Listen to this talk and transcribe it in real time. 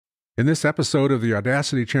In this episode of the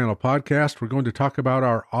Audacity Channel podcast, we're going to talk about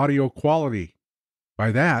our audio quality. By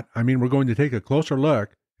that, I mean we're going to take a closer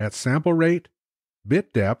look at sample rate,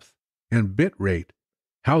 bit depth, and bit rate,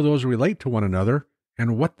 how those relate to one another,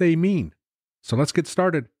 and what they mean. So let's get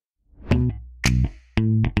started.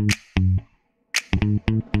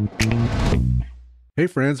 Hey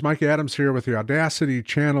friends, Mike Adams here with the Audacity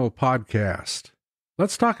Channel podcast.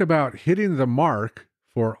 Let's talk about hitting the mark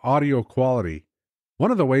for audio quality. One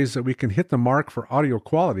of the ways that we can hit the mark for audio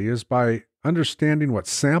quality is by understanding what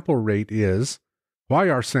sample rate is, why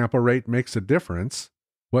our sample rate makes a difference,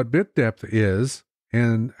 what bit depth is,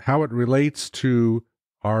 and how it relates to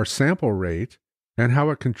our sample rate, and how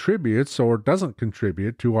it contributes or doesn't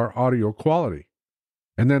contribute to our audio quality.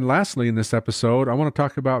 And then lastly in this episode, I want to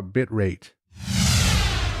talk about bit rate.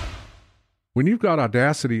 When you've got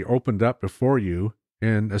Audacity opened up before you,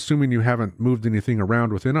 and assuming you haven't moved anything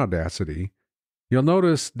around within Audacity, you'll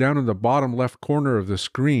notice down in the bottom left corner of the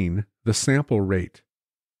screen, the sample rate.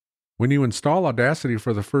 When you install Audacity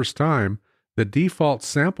for the first time, the default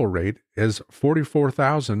sample rate is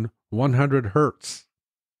 44,100 hertz.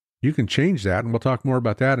 You can change that, and we'll talk more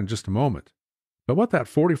about that in just a moment. But what that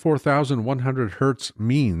 44,100 hertz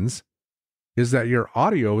means is that your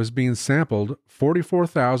audio is being sampled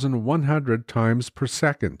 44,100 times per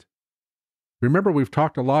second. Remember, we've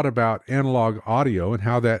talked a lot about analog audio and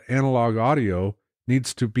how that analog audio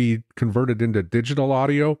needs to be converted into digital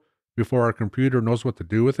audio before our computer knows what to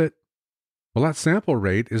do with it. Well, that sample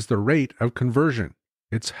rate is the rate of conversion.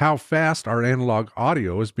 It's how fast our analog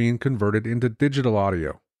audio is being converted into digital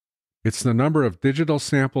audio. It's the number of digital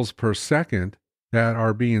samples per second that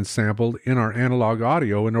are being sampled in our analog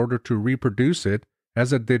audio in order to reproduce it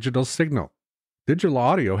as a digital signal. Digital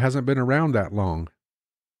audio hasn't been around that long.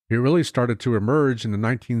 It really started to emerge in the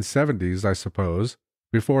 1970s, I suppose.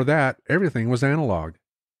 Before that, everything was analog.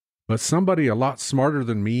 But somebody a lot smarter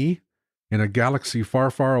than me, in a galaxy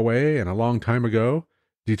far, far away and a long time ago,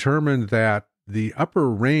 determined that the upper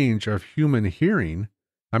range of human hearing,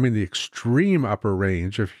 the extreme upper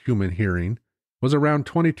range of human hearing, was around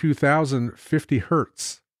 22,050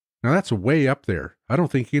 hertz. Now that's way up there. I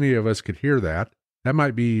don't think any of us could hear that. That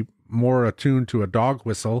might be more attuned to a dog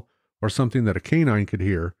whistle or something that a canine could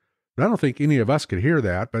hear. But I don't think any of us could hear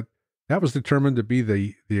that, but that was determined to be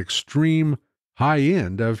the extreme high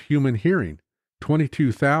end of human hearing,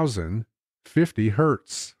 22,050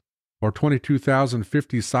 hertz, or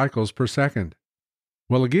 22,050 cycles per second.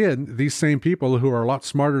 Well, again, these same people who are a lot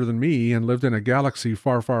smarter than me and lived in a galaxy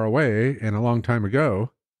far, far away and a long time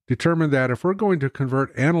ago, determined that if we're going to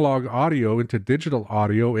convert analog audio into digital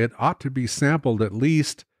audio, it ought to be sampled at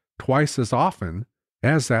least twice as often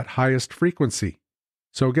as that highest frequency.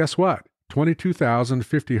 So guess what?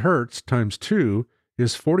 22,050 hertz times 2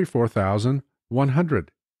 is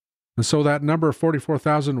 44,100. And so that number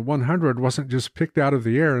 44,100 wasn't just picked out of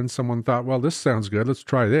the air and someone thought, well, this sounds good, let's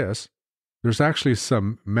try this. There's actually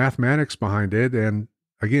some mathematics behind it, and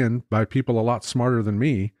again, by people a lot smarter than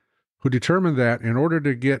me, who determined that in order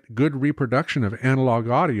to get good reproduction of analog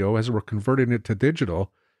audio as we're converting it to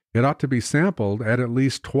digital, it ought to be sampled at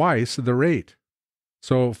least twice the rate.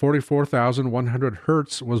 So 44,100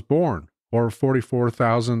 hertz was born, or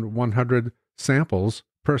 44,100 samples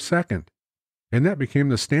per second. And that became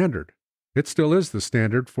the standard. It still is the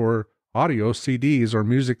standard for audio CDs or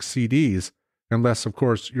music CDs, unless, of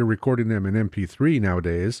course, you're recording them in MP3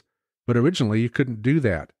 nowadays, but originally you couldn't do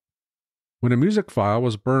that. When a music file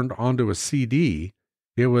was burned onto a CD,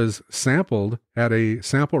 it was sampled at a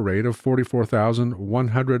sample rate of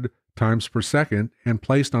 44,100 times per second and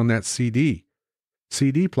placed on that CD.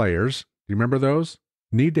 CD players, do you remember those?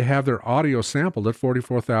 Need to have their audio sampled at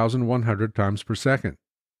 44,100 times per second.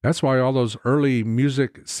 That's why all those early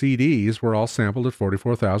music CDs were all sampled at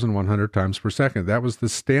 44,100 times per second. That was the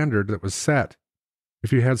standard that was set.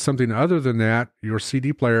 If you had something other than that, your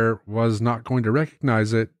CD player was not going to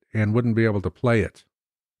recognize it and wouldn't be able to play it,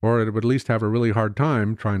 or it would at least have a really hard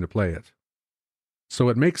time trying to play it. So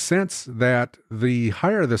it makes sense that the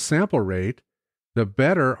higher the sample rate, the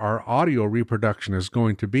better our audio reproduction is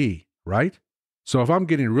going to be, right? So if I'm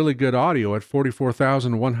getting really good audio at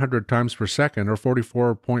 44,100 times per second or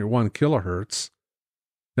 44.1 kilohertz,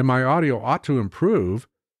 then my audio ought to improve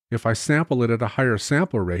if I sample it at a higher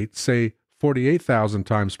sample rate, say 48,000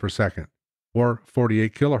 times per second or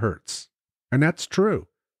 48 kilohertz. And that's true.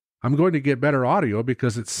 I'm going to get better audio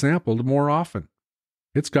because it's sampled more often.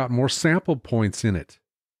 It's got more sample points in it.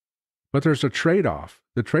 But there's a trade-off.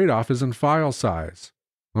 The trade-off is in file size.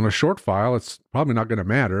 On a short file, it's probably not going to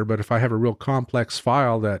matter, but if I have a real complex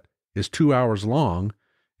file that is 2 hours long,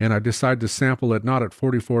 and I decide to sample it not at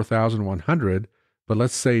 44,100, but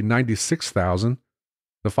let's say 96,000,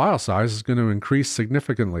 the file size is going to increase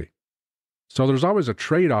significantly. So there's always a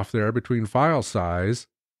trade-off there between file size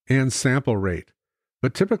and sample rate.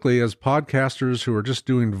 But typically, as podcasters who are just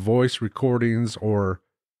doing voice recordings, or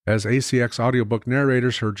as ACX audiobook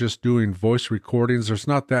narrators who are just doing voice recordings, there's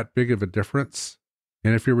not that big of a difference.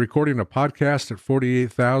 And if you're recording a podcast at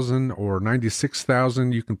 48,000 or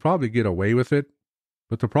 96,000, you can probably get away with it.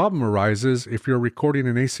 But the problem arises if you're recording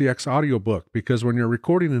an ACX audiobook, because when you're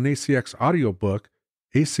recording an ACX audiobook,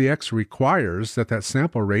 ACX requires that that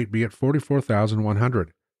sample rate be at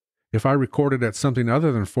 44,100. If I record it at something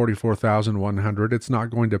other than 44,100, it's not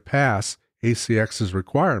going to pass ACX's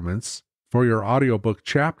requirements for your audiobook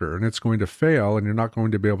chapter, and it's going to fail, and you're not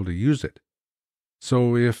going to be able to use it.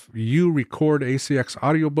 So if you record ACX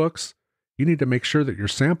audiobooks, you need to make sure that your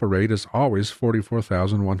sample rate is always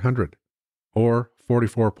 44,100 or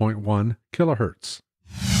 44.1 kilohertz.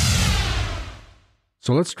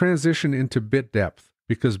 So let's transition into bit depth,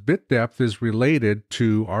 because bit depth is related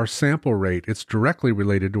to our sample rate. It's directly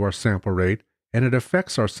related to our sample rate, and it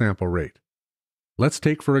affects our sample rate. Let's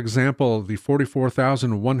take, for example, the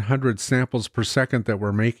 44,100 samples per second that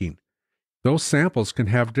we're making. Those samples can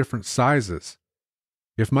have different sizes.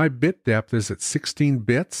 If my bit depth is at 16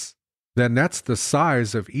 bits, then that's the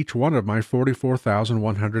size of each one of my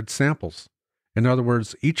 44,100 samples. In other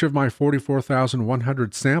words, each of my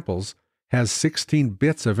 44,100 samples has 16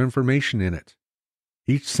 bits of information in it.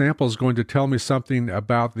 Each sample is going to tell me something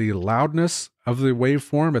about the loudness of the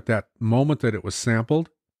waveform at that moment that it was sampled,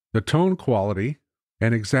 the tone quality,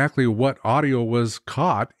 and exactly what audio was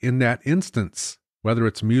caught in that instance, whether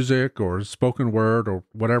it's music or spoken word or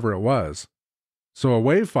whatever it was. So a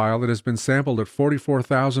wave file that has been sampled at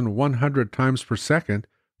 44,100 times per second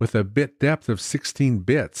with a bit depth of 16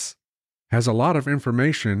 bits has a lot of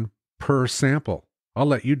information per sample. I'll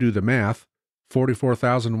let you do the math.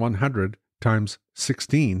 44,100 times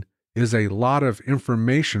 16 is a lot of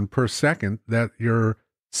information per second that your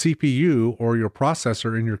CPU or your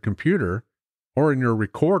processor in your computer or in your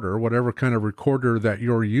recorder, whatever kind of recorder that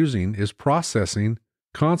you're using, is processing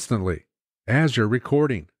constantly as you're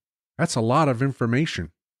recording. That's a lot of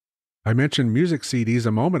information. I mentioned music CDs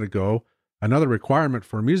a moment ago. Another requirement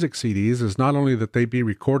for music CDs is not only that they be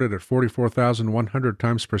recorded at 44,100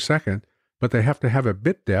 times per second, but they have to have a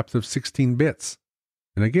bit depth of 16 bits.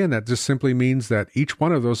 And again, that just simply means that each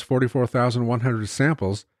one of those 44,100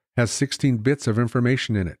 samples has 16 bits of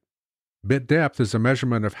information in it. Bit depth is a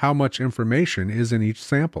measurement of how much information is in each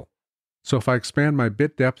sample. So if I expand my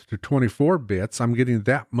bit depth to 24 bits, I'm getting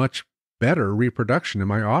that much better reproduction in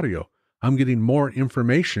my audio. I'm getting more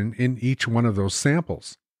information in each one of those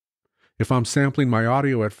samples. If I'm sampling my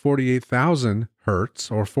audio at 48,000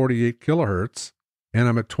 hertz or 48 kilohertz, and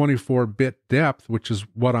I'm at 24-bit depth, which is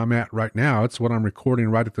what I'm at right now, it's what I'm recording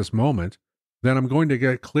right at this moment, then I'm going to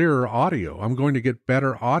get clearer audio. I'm going to get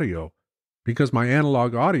better audio because my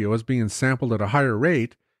analog audio is being sampled at a higher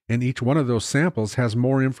rate, and each one of those samples has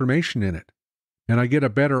more information in it. And I get a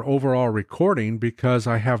better overall recording because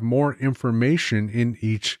I have more information in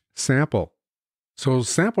each sample. So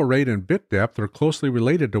sample rate and bit depth are closely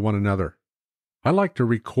related to one another. I like to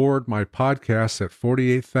record my podcasts at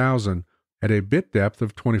 48,000 at a bit depth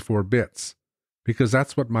of 24 bits, because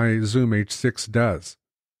that's what my Zoom H6 does.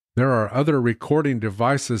 There are other recording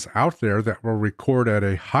devices out there that will record at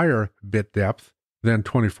a higher bit depth than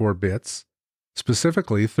 24 bits,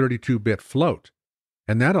 specifically 32-bit float,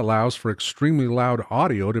 and that allows for extremely loud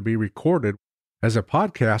audio to be recorded. As a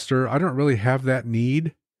podcaster, I don't really have that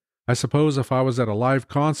need. I suppose if I was at a live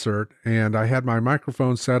concert and I had my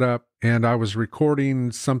microphone set up and I was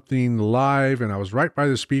recording something live and I was right by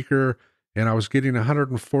the speaker and I was getting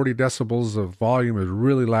 140 decibels of volume, is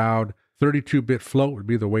really loud, 32-bit float would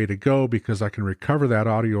be the way to go because I can recover that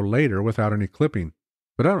audio later without any clipping.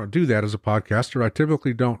 But I don't do that as a podcaster. I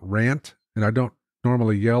typically don't rant and I don't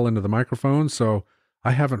normally yell into the microphone, so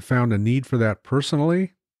I haven't found a need for that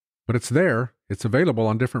personally. But it's there. It's available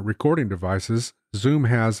on different recording devices. Zoom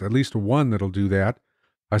has at least one that'll do that.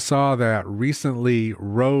 I saw that recently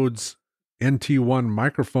Rode's NT1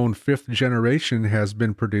 microphone 5th generation has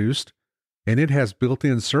been produced, and it has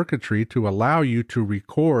built-in circuitry to allow you to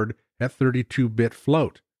record at 32-bit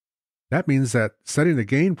float. That means that setting the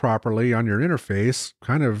gain properly on your interface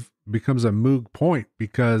kind of becomes a moot point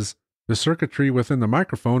because the circuitry within the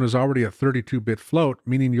microphone is already at 32-bit float,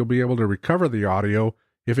 meaning you'll be able to recover the audio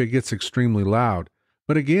if it gets extremely loud.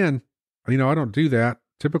 But again, I don't do that.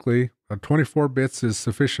 Typically, 24 bits is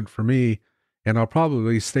sufficient for me, and I'll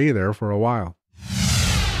probably stay there for a while.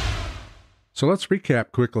 So let's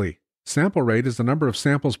recap quickly. Sample rate is the number of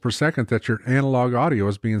samples per second that your analog audio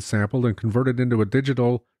is being sampled and converted into a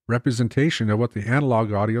digital representation of what the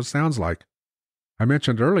analog audio sounds like. I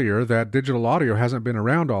mentioned earlier that digital audio hasn't been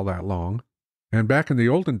around all that long, and back in the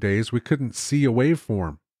olden days, we couldn't see a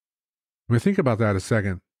waveform. I mean, think about that a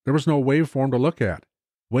second. There was no waveform to look at.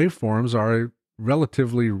 Waveforms are a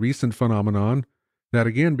relatively recent phenomenon that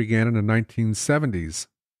again began in the 1970s.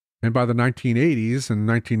 And by the 1980s and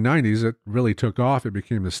 1990s, it really took off. It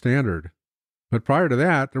became the standard. But prior to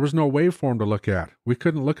that, there was no waveform to look at. We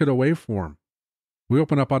couldn't look at a waveform. We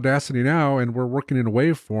open up Audacity now and we're working in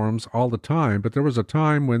waveforms all the time, but there was a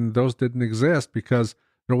time when those didn't exist because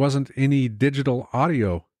there wasn't any digital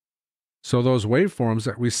audio. So those waveforms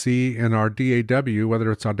that we see in our DAW,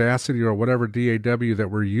 whether it's Audacity or whatever DAW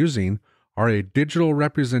that we're using, are a digital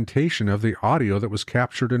representation of the audio that was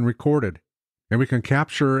captured and recorded. And we can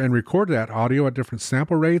capture and record that audio at different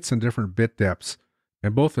sample rates and different bit depths.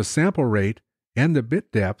 And both the sample rate and the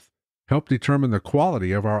bit depth help determine the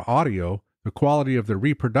quality of our audio, the quality of the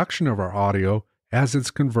reproduction of our audio as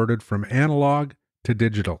it's converted from analog to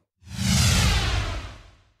digital.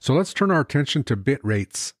 So let's turn our attention to bit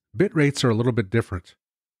rates. Bit rates are a little bit different.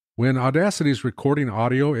 When Audacity is recording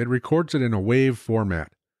audio, it records it in a wave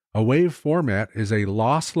format. A wave format is a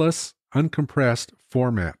lossless, uncompressed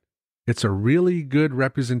format. It's a really good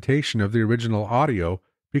representation of the original audio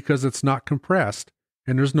because it's not compressed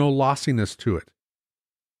and there's no lossiness to it.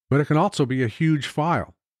 But it can also be a huge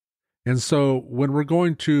file. And so when we're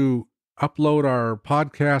going to upload our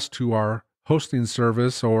podcast to our hosting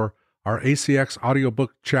service or our ACX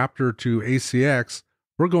audiobook chapter to ACX,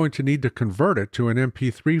 we're going to need to convert it to an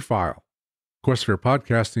MP3 file. Of course, if you're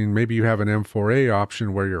podcasting, maybe you have an M4A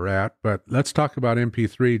option where you're at, but let's talk about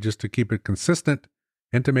MP3 just to keep it consistent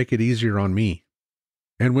and to make it easier on me.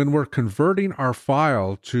 And when we're converting our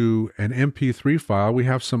file to an MP3 file, we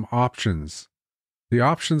have some options. The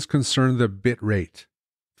options concern the bit rate.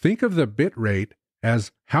 Think of the bit rate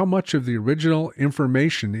as how much of the original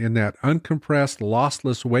information in that uncompressed,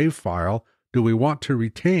 lossless WAV file do we want to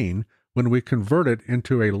retain when we convert it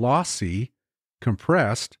into a lossy,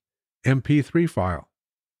 compressed MP3 file.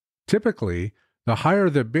 Typically, the higher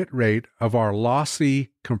the bit rate of our lossy,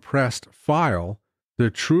 compressed file, the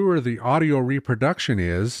truer the audio reproduction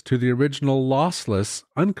is to the original lossless,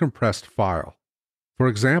 uncompressed file. For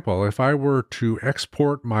example, if I were to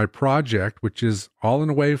export my project, which is all in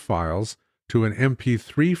WAV files, to an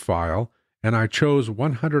MP3 file, and I chose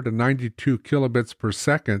 192 kilobits per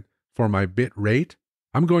second for my bit rate,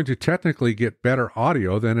 I'm going to technically get better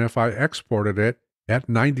audio than if I exported it at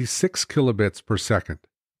 96 kilobits per second,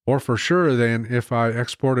 or for sure than if I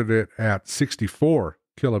exported it at 64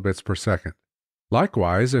 kilobits per second.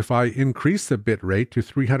 Likewise, if I increase the bit rate to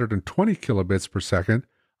 320 kilobits per second,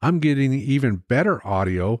 I'm getting even better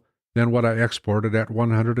audio than what I exported at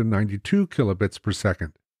 192 kilobits per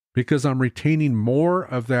second, because I'm retaining more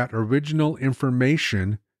of that original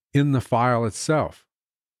information in the file itself.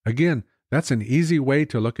 Again, that's an easy way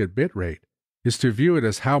to look at bit rate, is to view it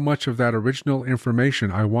as how much of that original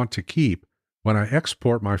information I want to keep when I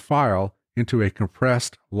export my file into a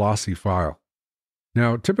compressed, lossy file.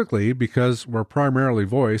 Now, typically, because we're primarily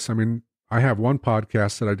voice, I have one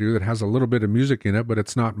podcast that I do that has a little bit of music in it, but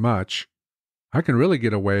it's not much. I can really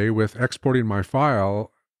get away with exporting my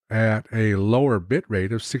file at a lower bit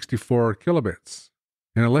rate of 64 kilobits.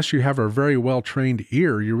 And unless you have a very well-trained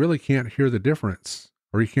ear, you really can't hear the difference,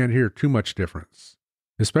 or you can't hear too much difference,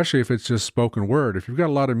 especially if it's just spoken word. If you've got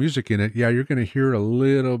a lot of music in it, yeah, you're going to hear a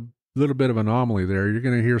little bit of anomaly there. You're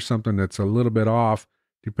going to hear something that's a little bit off,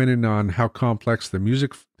 depending on how complex the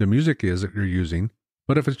music is that you're using.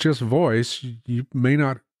 But if it's just voice, you may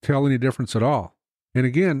not tell any difference at all. And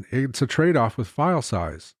again, it's a trade-off with file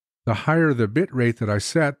size. The higher the bit rate that I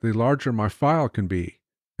set, the larger my file can be.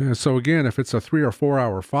 And so again, if it's a 3 or 4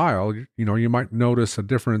 hour file, you might notice a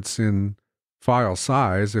difference in file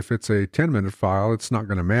size. If it's a 10-minute file, it's not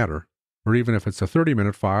going to matter. Or even if it's a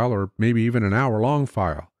 30-minute file, or maybe even an hour-long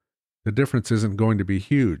file, the difference isn't going to be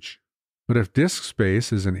huge. But if disk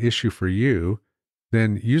space is an issue for you,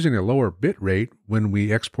 then using a lower bit rate when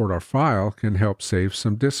we export our file can help save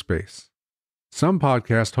some disk space. Some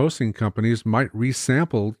podcast hosting companies might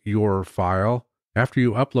resample your file after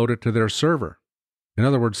you upload it to their server. In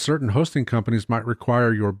other words, certain hosting companies might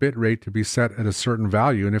require your bit rate to be set at a certain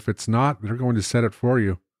value, and if it's not, they're going to set it for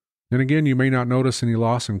you. And again, you may not notice any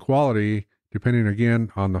loss in quality, depending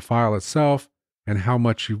again on the file itself and how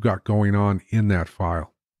much you've got going on in that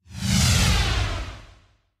file.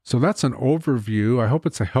 So that's an overview. I hope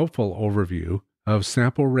it's a helpful overview of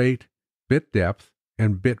sample rate, bit depth,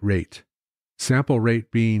 and bit rate. Sample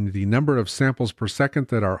rate being the number of samples per second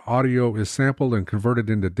that our audio is sampled and converted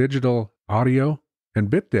into digital audio,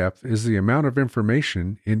 and bit depth is the amount of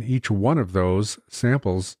information in each one of those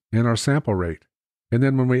samples in our sample rate. And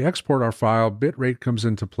then when we export our file, bit rate comes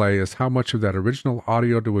into play as how much of that original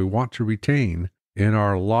audio do we want to retain in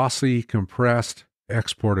our lossy, compressed,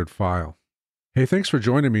 exported file. Hey, thanks for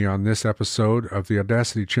joining me on this episode of the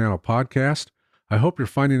Audacity Channel podcast. I hope you're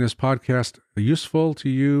finding this podcast useful to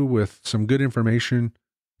you with some good information.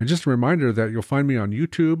 And just a reminder that you'll find me on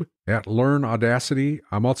YouTube at Learn Audacity.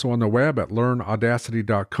 I'm also on the web at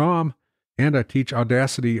learnaudacity.com, and I teach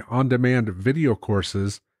Audacity on-demand video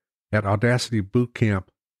courses at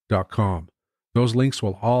audacitybootcamp.com. Those links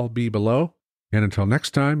will all be below. And until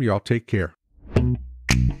next time, y'all take care.